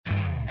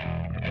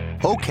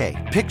Okay,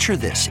 picture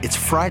this. It's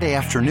Friday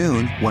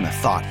afternoon when a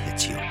thought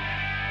hits you.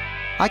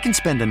 I can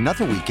spend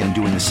another weekend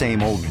doing the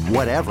same old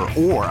whatever,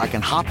 or I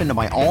can hop into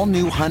my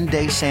all-new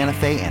Hyundai Santa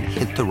Fe and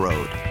hit the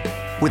road.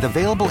 With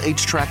available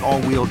H-Track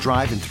all-wheel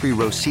drive and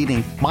 3-row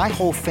seating, my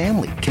whole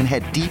family can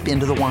head deep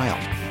into the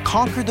wild.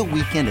 Conquer the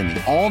weekend in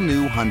the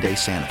all-new Hyundai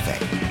Santa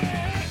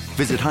Fe.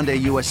 Visit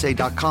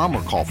HyundaiUSA.com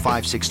or call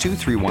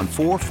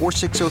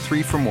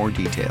 562-314-4603 for more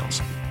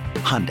details.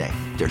 Hyundai,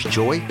 there's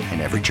joy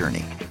in every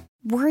journey.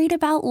 Worried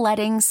about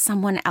letting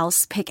someone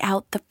else pick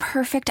out the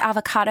perfect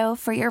avocado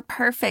for your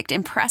perfect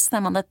impress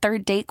them on the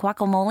third date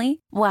guacamole?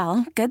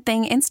 Well, good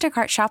thing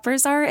Instacart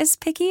shoppers are as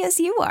picky as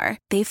you are.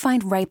 They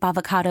find ripe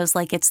avocados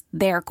like it's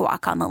their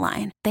guac on the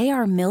line. They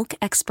are milk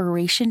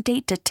expiration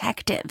date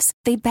detectives.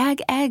 They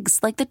bag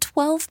eggs like the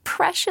 12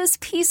 precious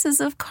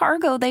pieces of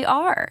cargo they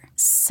are.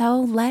 So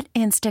let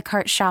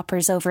Instacart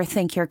shoppers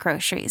overthink your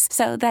groceries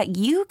so that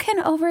you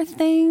can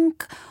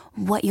overthink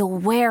what you'll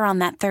wear on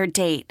that third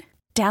date.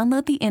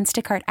 Download the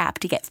Instacart app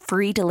to get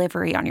free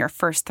delivery on your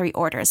first 3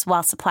 orders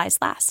while supplies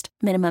last.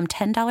 Minimum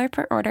 $10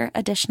 per order.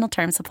 Additional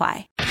terms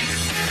apply.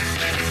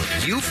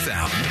 You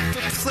found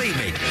the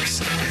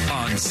Playmakers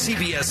on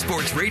CBS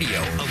Sports Radio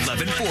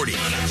 1140.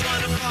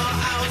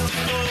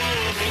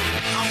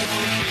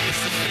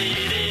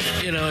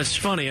 You know, it's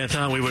funny. I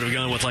thought we would have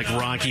gone with like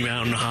Rocky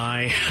Mountain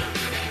High.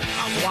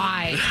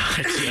 Why?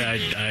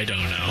 I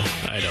don't know.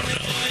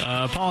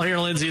 Paul here,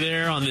 Lindsay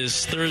there on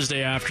this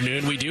Thursday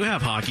afternoon. We do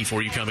have hockey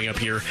for you coming up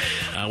here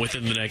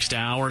within the next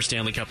hour.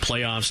 Stanley Cup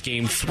Playoffs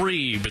Game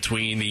 3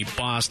 between the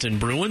Boston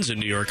Bruins and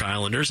New York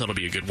Islanders. That'll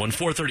be a good one.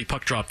 4:30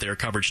 puck drop there.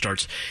 Coverage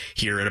starts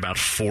here in about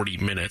 40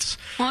 minutes.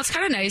 Well, it's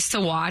kind of nice to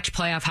watch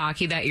playoff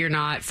hockey that you're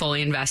not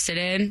fully invested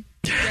in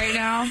right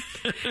now.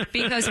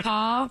 Because,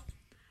 Paul,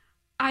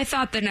 I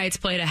thought the Knights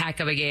played a heck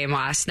of a game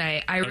last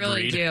night. I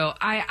really do.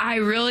 I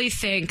really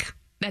think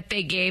that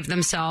they gave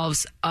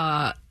themselves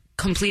a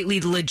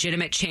completely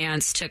legitimate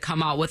chance to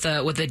come out with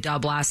a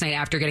dub last night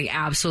after getting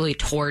absolutely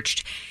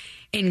torched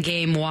in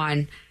Game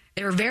 1.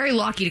 They were very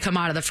lucky to come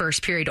out of the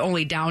first period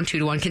only down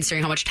 2-1,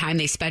 considering how much time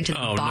they spent in the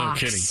box. Oh, no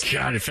kidding.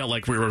 God, it felt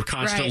like we were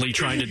constantly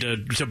trying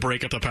to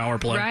break up the power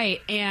play. Right,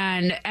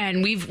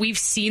 and we've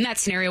seen that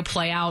scenario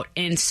play out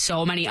in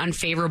so many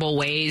unfavorable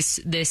ways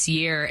this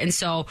year. And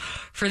so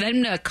for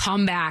them to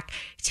come back,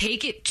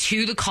 take it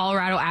to the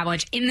Colorado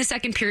Avalanche in the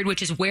second period,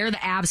 which is where the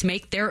Avs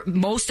make their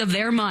most of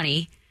their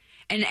money,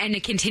 and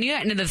to continue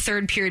that into the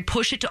third period,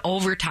 push it to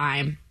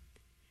overtime,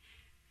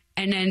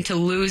 and then to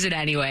lose it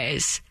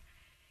anyways.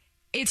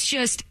 It's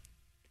just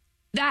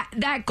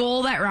that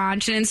goal that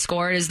Rantanen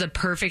scored is the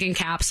perfect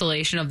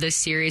encapsulation of this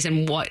series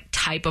and what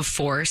type of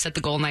force that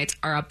the Golden Knights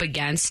are up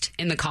against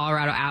in the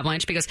Colorado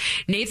Avalanche, because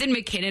Nathan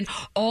MacKinnon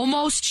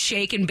almost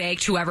shake and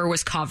baked whoever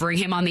was covering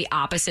him on the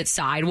opposite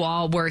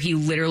sidewall, where he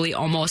literally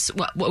almost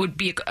what would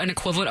be an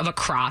equivalent of a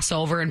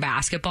crossover in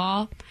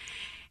basketball.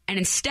 And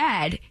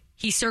instead,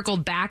 he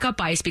circled back up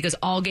ice because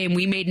all game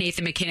we made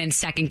Nathan MacKinnon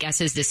second guess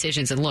his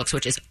decisions and looks,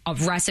 which is a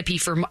recipe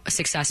for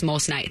success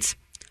most nights.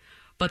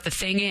 But the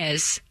thing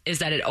is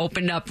that it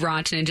opened up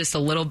Rantanen just a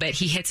little bit.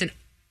 He hits an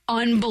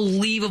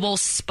unbelievable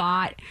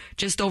spot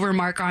just over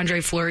Marc-Andre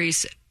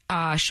Fleury's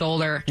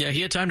shoulder. Yeah, he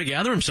had time to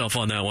gather himself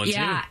on that one, too.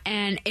 Yeah,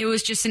 and it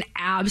was just an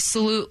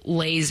absolute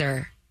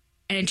laser.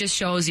 And it just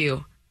shows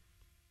you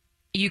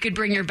could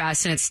bring your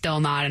best and it's still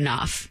not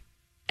enough.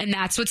 And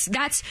that's a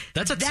tough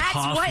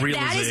realization.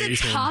 That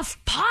is a tough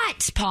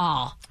putt,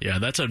 Paul. Yeah,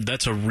 that's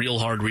a real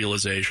hard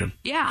realization.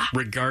 Yeah.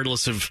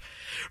 Regardless of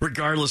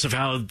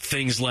how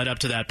things led up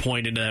to that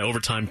point in that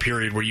overtime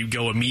period where you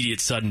go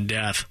immediate sudden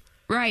death.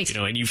 Right.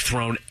 And you've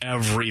thrown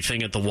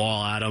everything at the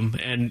wall at him.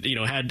 And,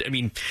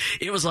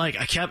 it was like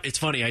it's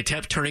funny, I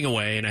kept turning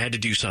away and I had to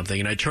do something,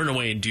 and I turn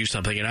away and do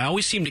something, and I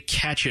always seemed to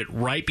catch it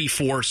right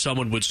before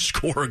someone would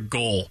score a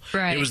goal.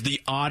 Right. It was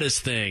the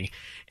oddest thing.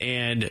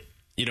 And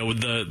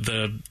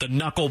the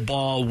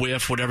knuckleball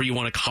whiff, whatever you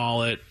want to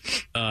call it,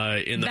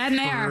 in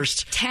the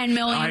first 10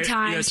 million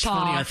times, it's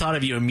Paul. Funny. I thought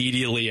of you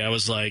immediately. I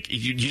was like,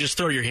 you just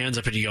throw your hands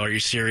up and you go, "Are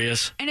you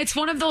serious?" And it's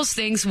one of those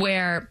things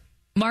where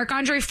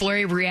Marc-Andre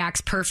Fleury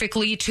reacts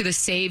perfectly to the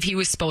save he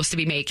was supposed to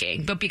be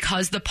making, but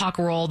because the puck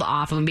rolled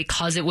off of him,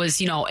 because it was,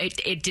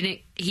 it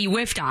didn't. He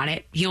whiffed on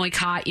it. He only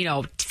caught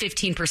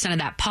 15% of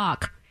that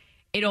puck.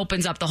 It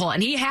opens up the hole.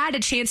 And he had a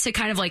chance to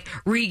kind of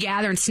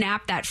regather and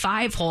snap that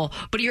 5-hole,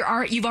 but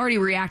you've already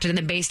reacted, and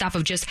then based off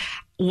of just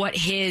what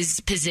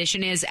his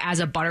position is as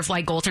a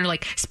butterfly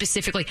goaltender,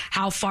 specifically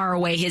how far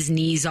away his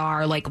knees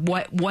are,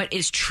 what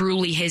is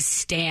truly his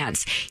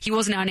stance. He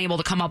wasn't unable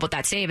to come up with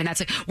that save, and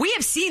that's we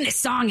have seen this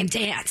song and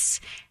dance.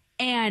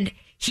 And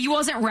he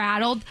wasn't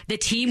rattled. The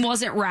team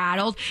wasn't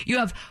rattled. You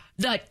have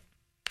the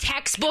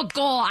textbook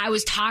goal I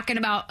was talking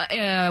about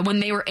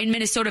when they were in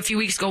Minnesota a few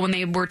weeks ago, when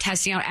they were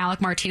testing out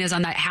Alec Martinez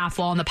on that half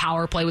wall in the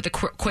power play with a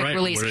quick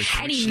release.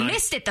 And he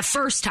missed it the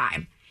first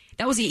time.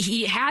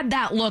 He had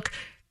that look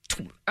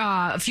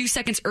a few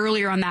seconds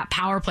earlier on that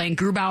power play, and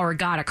Grubauer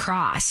got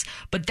across.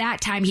 But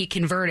that time he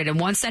converted. And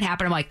once that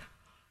happened, I'm like,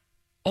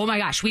 oh my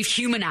gosh, we've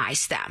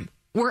humanized them.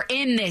 were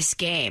in this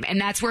game, and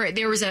that's where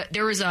there was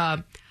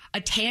a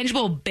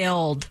tangible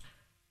build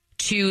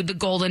to the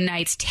Golden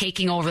Knights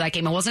taking over that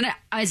game. It wasn't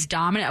as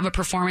dominant of a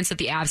performance that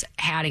the Avs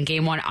had in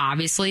game one,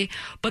 obviously,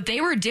 but they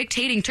were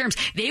dictating terms.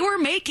 They were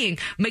making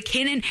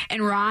McKinnon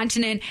and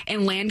Rantanen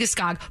and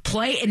Landeskog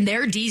play in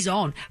their D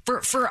zone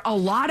for a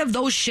lot of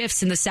those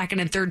shifts in the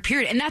second and third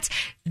period. And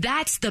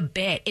that's the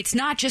bit. It's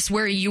not just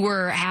where you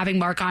were having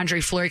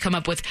Marc-Andre Fleury come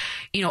up with,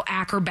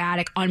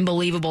 acrobatic,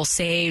 unbelievable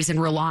saves and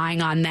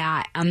relying on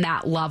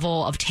that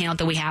level of talent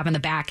that we have in the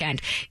back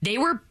end. They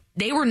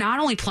were not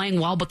only playing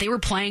well, but they were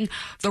playing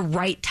the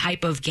right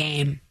type of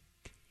game.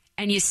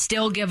 And you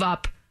still give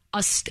up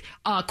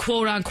a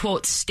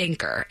quote-unquote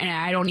stinker. And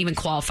I don't even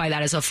qualify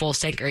that as a full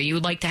stinker. You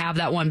would like to have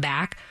that one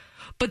back.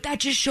 But that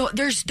just shows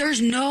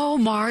there's no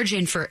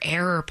margin for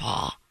error,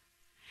 Paul.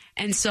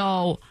 And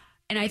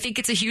I think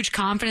it's a huge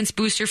confidence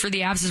booster for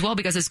the Avs as well,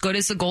 because as good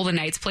as the Golden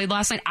Knights played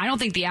last night, I don't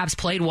think the Avs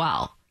played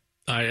well.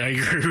 I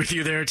agree with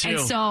you there, too. And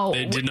so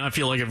it did not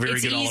feel like a very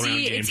good all-around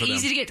game for them.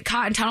 It's easy to get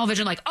caught in tunnel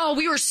vision like,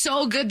 we were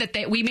so good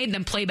that we made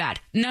them play bad.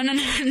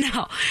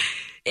 No.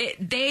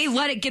 They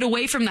let it get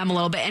away from them a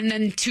little bit, and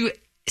then to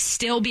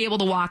still be able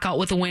to walk out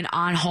with a win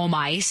on home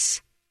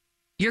ice,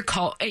 you're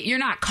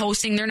not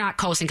coasting. They're not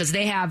coasting because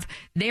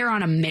they're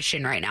on a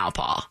mission right now,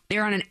 Paul.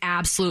 They're on an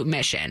absolute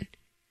mission.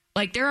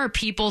 Like, there are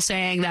people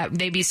saying that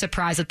they'd be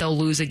surprised that they'll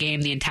lose a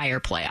game the entire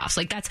playoffs.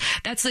 Like,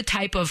 that's the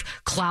type of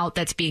clout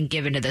that's being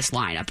given to this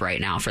lineup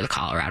right now for the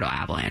Colorado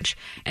Avalanche.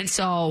 And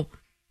so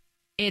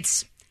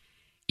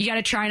you got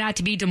to try not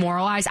to be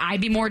demoralized.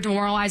 I'd be more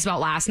demoralized about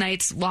last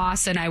night's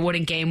loss than I would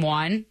in game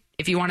one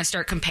if you want to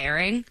start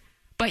comparing.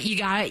 But you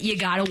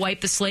gotta wipe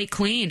the slate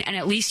clean, and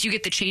at least you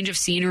get the change of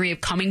scenery of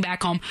coming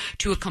back home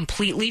to a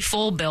completely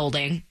full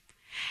building,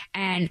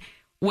 and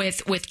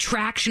with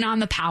traction on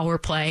the power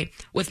play,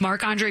 with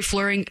Marc-Andre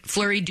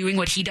Fleury doing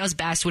what he does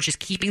best, which is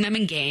keeping them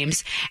in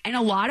games, and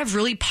a lot of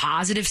really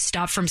positive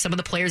stuff from some of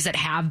the players that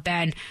have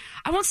been,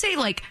 I won't say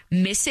like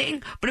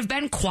missing, but have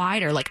been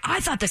quieter. Like, I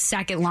thought the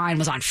second line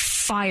was on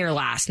fire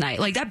last night.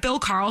 Like that Bill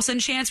Carlson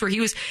chance where he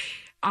was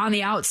on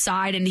the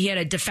outside and he had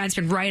a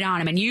defenseman right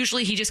on him, and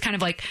usually he just kind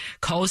of like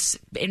coasts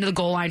into the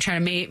goal line trying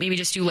to maybe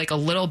just do like a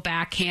little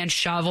backhand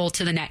shovel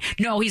to the net.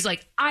 No, he's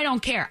like, I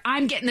don't care,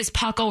 I'm getting this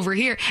puck over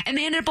here, and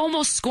they ended up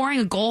almost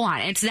scoring a goal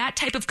on it. It's that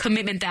type of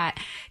commitment,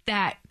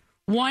 that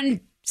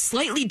one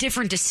slightly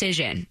different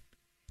decision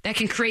that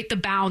can create the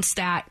bounce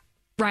that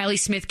Riley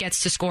Smith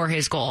gets to score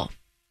his goal,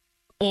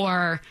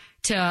 or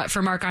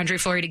for Marc-Andre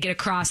Fleury to get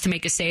across to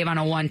make a save on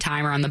a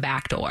one-timer on the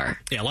back door.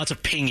 Yeah, lots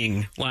of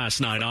pinging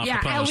last night off the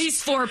post. Yeah, at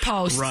least 4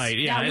 posts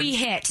that we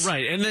hit.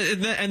 Right,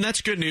 and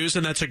that's good news,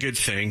 and that's a good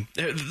thing.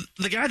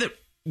 The guy that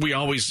we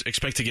always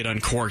expect to get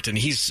uncorked, and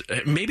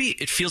maybe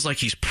it feels like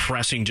he's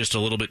pressing just a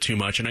little bit too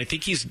much, and I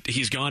think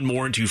he's gone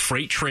more into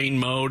freight train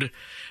mode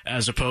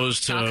as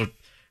opposed to,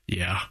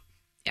 yeah.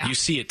 You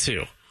see it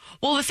too.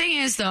 Well, the thing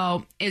is,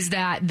 though, is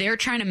that they're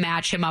trying to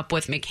match him up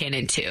with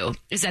McKinnon, too.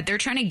 Is that they're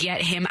trying to get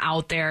him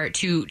out there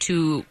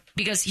to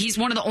because he's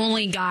one of the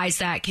only guys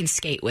that can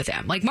skate with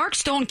him. Like, Mark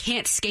Stone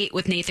can't skate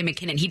with Nathan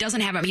McKinnon. He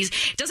doesn't have him.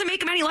 It doesn't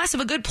make him any less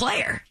of a good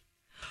player.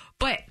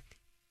 But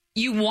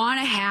you want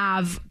to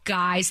have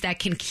guys that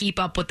can keep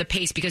up with the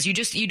pace, because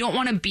you don't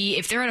want to be,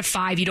 if they're at a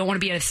 5, you don't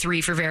want to be at a 3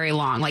 for very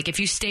long. Like, if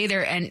you stay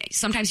there, and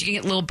sometimes you can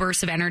get little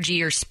bursts of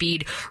energy or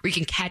speed where you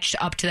can catch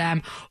up to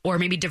them or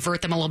maybe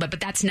divert them a little bit,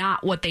 but that's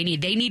not what they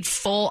need. They need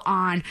full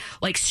on,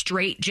 like,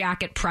 straight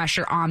jacket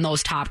pressure on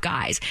those top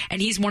guys. And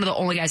he's one of the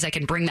only guys that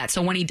can bring that.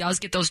 So when he does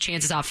get those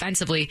chances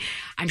offensively,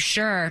 I'm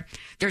sure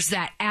there's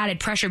that added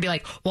pressure to be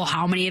like, well,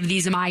 how many of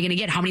these am I going to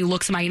get? How many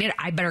looks am I going to get?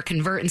 I better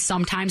convert. And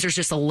sometimes there's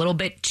just a little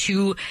bit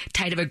too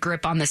tight of a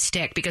grip on the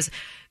stick, because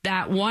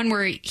that one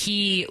where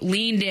he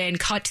leaned in,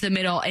 cut to the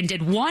middle, and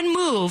did one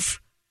move,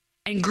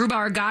 and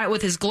Grubauer got it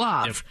with his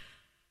glove.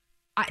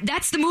 Yep.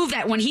 That's the move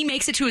that when he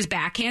makes it to his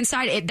backhand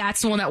side,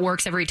 that's the one that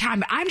works every time.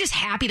 But I'm just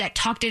happy that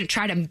Tuck didn't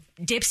try to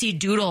dipsy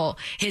doodle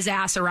his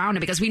ass around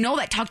him, because we know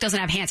that Tuck doesn't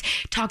have hands.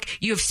 Tuck,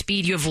 you have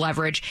speed, you have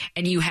leverage,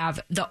 and you have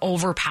the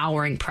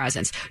overpowering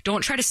presence.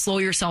 Don't try to slow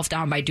yourself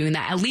down by doing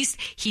that. At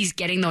least he's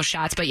getting those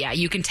shots. But yeah,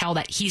 you can tell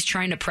that he's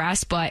trying to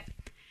press, but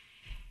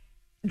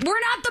we're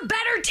not the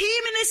better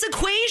team in this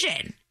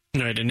equation.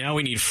 All right, and now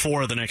we need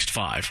 4 of the next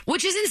 5.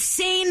 Which is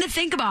insane to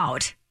think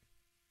about.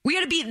 We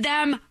got to beat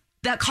them,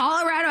 the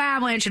Colorado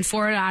Avalanche, in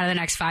 4 out of the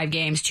next 5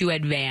 games to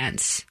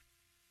advance.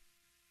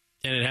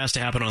 And it has to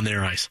happen on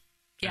their ice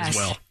as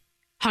well.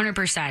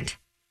 100%.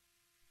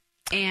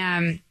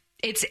 And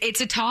it's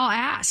a tall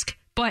ask,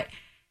 but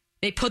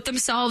they put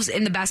themselves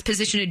in the best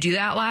position to do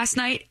that last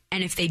night.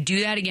 And if they do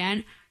that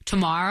again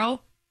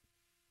tomorrow,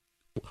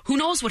 who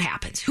knows what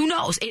happens? Who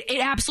knows?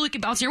 It absolutely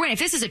could bounce your way. If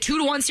this is a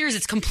 2-1 series,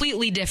 it's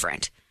completely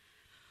different.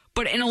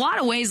 But in a lot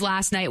of ways,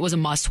 last night was a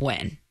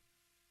must-win.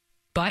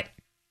 But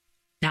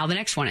now the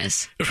next one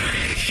is.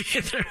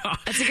 That's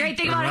the great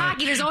thing about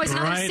hockey. There's always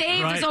another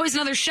save. There's always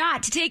another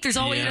shot to take. There's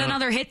always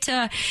another hit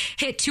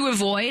to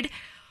avoid.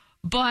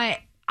 But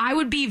I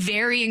would be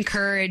very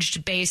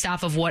encouraged based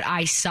off of what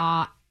I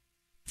saw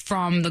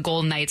from the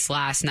Golden Knights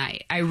last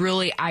night. I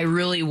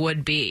really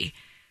would be.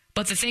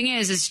 But the thing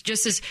is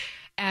just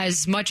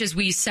as much as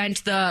we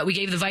gave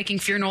the Viking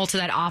Funeral to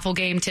that awful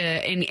game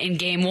in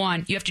game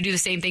 1, you have to do the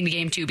same thing to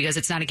game 2 because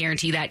it's not a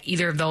guarantee that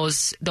either of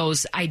those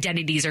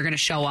identities are going to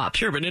show up.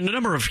 Sure, but in a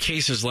number of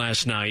cases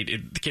last night,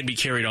 it can be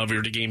carried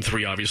over to game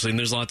 3, obviously, and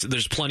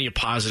there's plenty of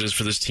positives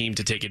for this team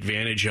to take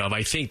advantage of.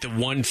 I think the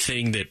one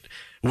thing that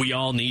we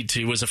all need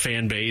to, as a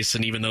fan base,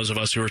 and even those of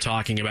us who are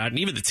talking about it, and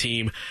even the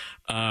team,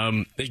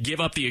 they give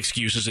up the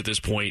excuses at this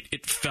point.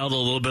 It felt a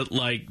little bit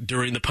like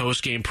during the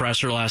post-game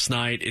presser last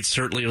night. It's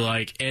certainly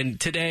like, and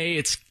today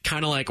it's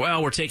kind of like,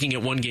 well, we're taking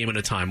it one game at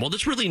a time. Well,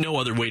 there's really no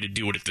other way to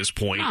do it at this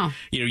point. Oh.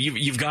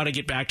 You've got to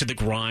get back to the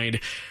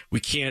grind. We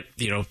can't,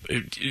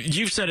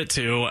 you've said it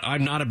too.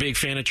 I'm not a big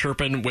fan of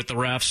chirping with the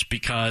refs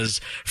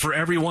because for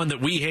everyone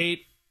that we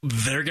hate,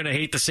 they're going to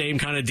hate the same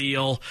kind of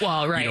deal.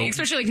 Well, right.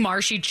 Especially like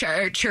Marshy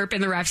chirping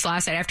the refs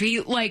last night after he,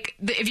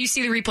 if you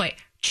see the replay,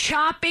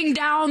 chopping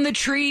down the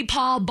tree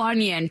Paul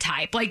Bunyan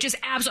type. Like, just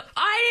absolutely,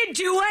 I didn't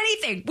do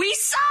anything. We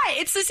saw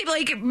it. It's the same,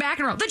 like,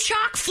 McEnroe. The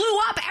chalk flew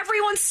up.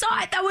 Everyone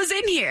saw it that was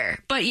in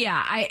here. But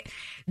yeah,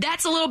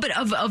 that's a little bit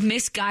of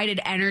misguided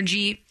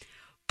energy.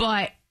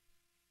 But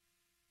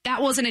that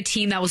wasn't a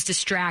team that was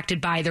distracted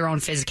by their own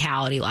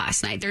physicality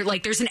last night. They're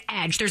like, there's an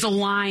edge, there's a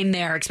line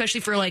there, especially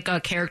for like a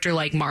character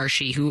like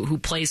Marshy who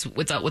plays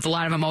with a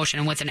lot of emotion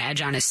and with an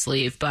edge on his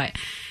sleeve. But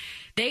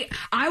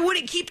I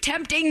wouldn't keep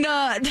tempting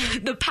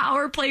the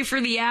power play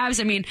for the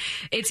Avs. I mean,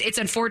 it's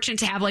unfortunate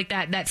to have like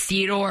that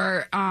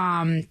Theodore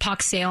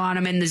puck sail on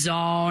him in the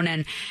zone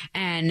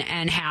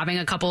and having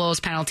a couple of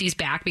those penalties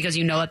back because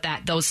you know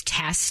that those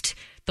test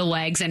the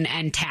legs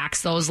and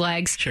tax those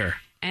legs. Sure.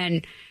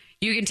 And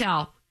you can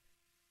tell.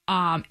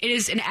 It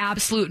is an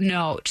absolute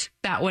note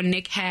that when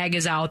Nick Hague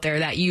is out there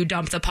that you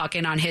dump the puck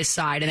in on his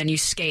side and then you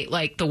skate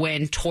like the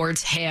wind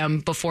towards him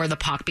before the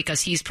puck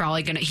because he's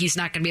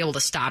not gonna be able to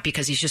stop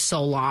because he's just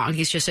so long.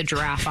 He's just a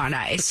giraffe on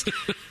ice.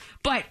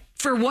 But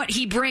for what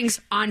he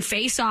brings on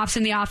faceoffs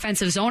in the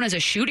offensive zone as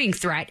a shooting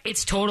threat,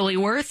 it's totally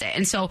worth it.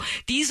 And so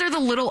these are the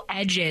little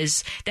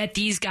edges that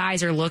these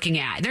guys are looking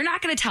at. They're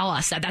not going to tell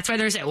us that. That's why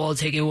they're saying, well, we'll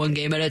take it one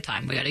game at a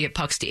time. We got to get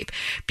pucks deep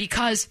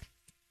because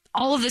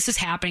all of this is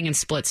happening in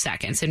split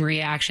seconds and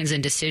reactions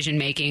and decision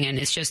making. And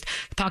it's just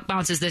the puck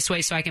bounces this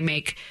way so I can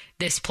make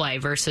this play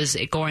versus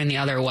it going the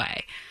other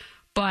way.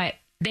 But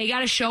they got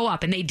to show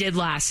up, and they did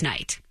last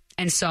night.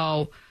 And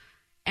so,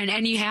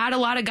 and you had a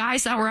lot of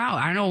guys that were out.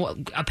 I don't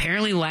know.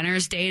 Apparently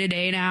Leonard's day to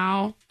day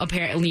now.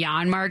 Apparently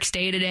Janmark's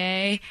day to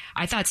day.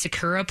 I thought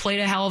Sakura played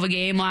a hell of a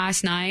game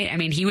last night. I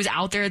mean, he was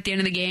out there at the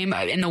end of the game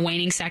in the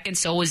waning seconds.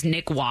 So was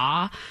Nick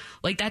Waugh.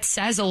 Like, that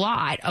says a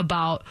lot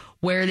about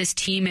where this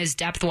team is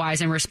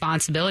depth-wise and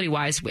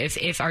responsibility-wise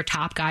if our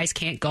top guys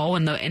can't go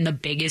in the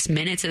biggest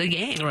minutes of the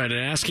game. All right, and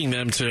asking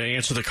them to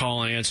answer the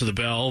call and answer the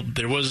bell,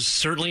 there was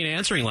certainly an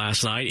answering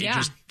last night.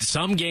 Yeah.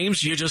 Some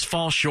games you just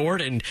fall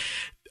short, and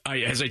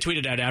as I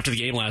tweeted out after the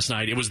game last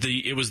night, it was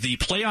the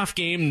playoff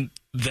game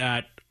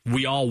that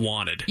we all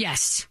wanted.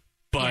 Yes.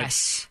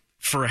 But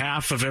for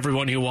half of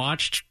everyone who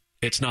watched,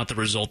 it's not the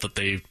result that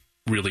they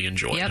really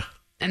enjoyed. Yep.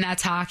 And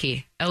that's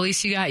hockey. At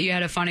least you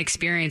had a fun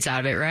experience out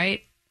of it,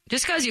 right?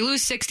 Just because you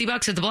lose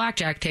 $60 at the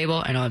blackjack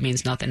table, I know it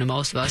means nothing to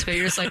most of us, but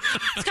you're just like,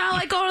 it's kind of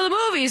like going to the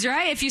movies,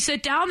 right? If you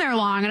sit down there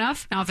long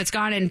enough. Now, if it's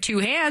gone in two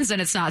hands,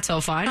 then it's not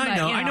so fun.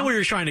 I know where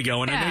you're trying to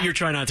go, and I know you're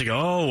trying not to go,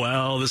 oh,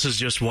 well, this is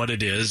just what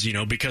it is,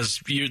 because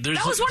there's...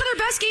 That was one of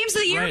their best games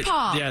of the year, right,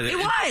 Paul. Yeah, it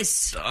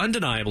was.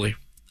 Undeniably.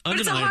 But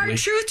it's a hard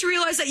truth to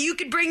realize that you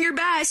could bring your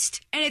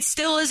best, and it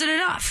still isn't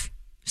enough.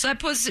 So that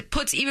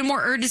puts even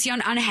more urgency on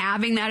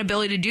having that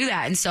ability to do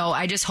that. And so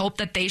I just hope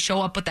that they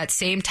show up with that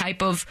same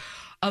type of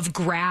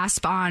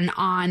grasp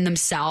on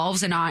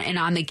themselves and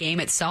on the game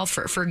itself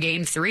for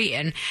game 3,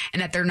 and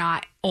that they're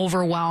not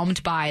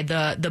overwhelmed by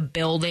the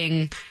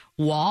building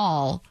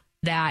wall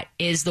that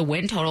is the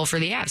win total for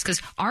the Avs,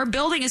 because our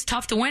building is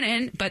tough to win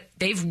in, but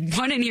they've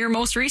won in here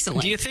most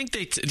recently. Do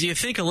you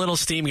think a little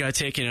steam got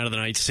taken out of the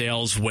Knights'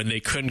 sails when they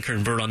couldn't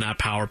convert on that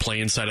power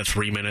play inside of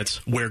 3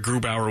 minutes, where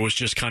Grubauer was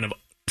just kind of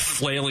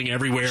flailing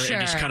everywhere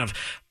and just kind of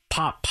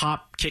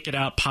pop, kick it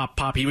out,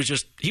 pop. He was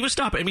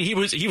stopping. I mean, he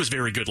was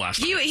very good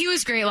last night. He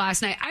was great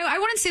last night. I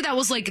wouldn't say that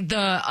was like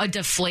a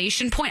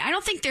deflation point. I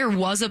don't think there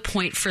was a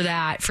point for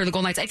that for the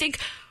Golden Knights. I think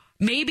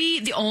maybe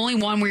the only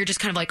one where you're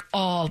just kind of like,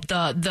 oh,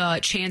 the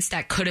chance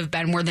that could have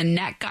been where the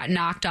net got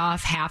knocked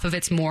off half of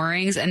its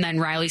moorings, and then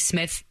Riley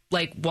Smith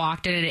like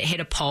walked in and it hit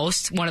a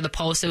post, one of the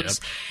posts. It was,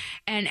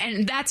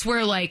 and that's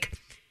where like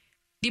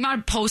the amount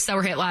of posts that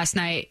were hit last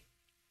night,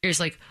 you're just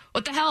like,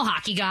 what the hell,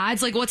 hockey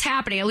gods? Like, what's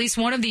happening? At least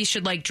one of these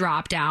should, like,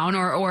 drop down.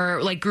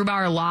 Or like,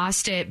 Grubauer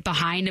lost it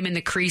behind him in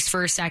the crease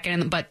for a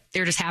second, but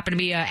there just happened to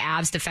be a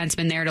Avs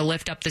defenseman there to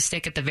lift up the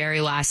stick at the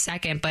very last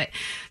second. But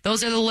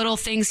those are the little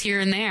things here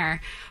and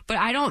there.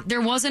 But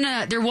there wasn't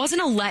a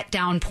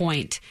letdown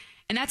point.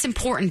 And that's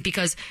important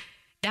because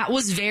that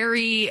was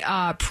very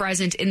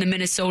present in the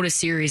Minnesota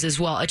series as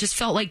well. It just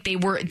felt like they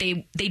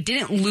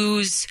didn't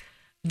lose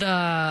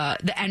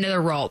the end of the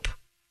rope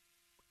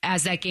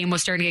as that game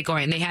was starting to get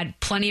going. They had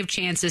plenty of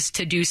chances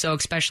to do so,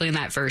 especially in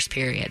that first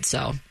period.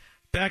 So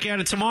back at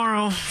it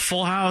tomorrow.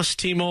 Full house,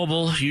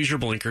 T-Mobile. Use your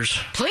blinkers.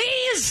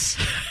 Please.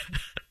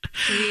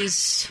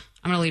 Please.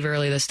 I'm going to leave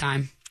early this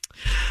time.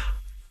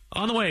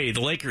 On the way,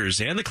 the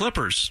Lakers and the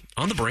Clippers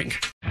on the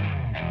brink.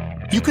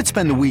 You could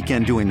spend the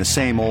weekend doing the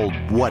same old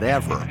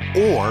whatever,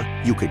 or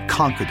you could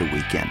conquer the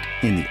weekend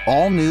in the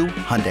all-new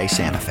Hyundai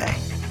Santa Fe.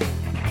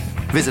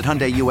 Visit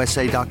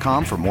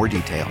HyundaiUSA.com for more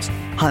details.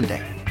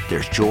 Hyundai,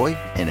 there's joy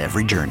in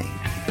every journey.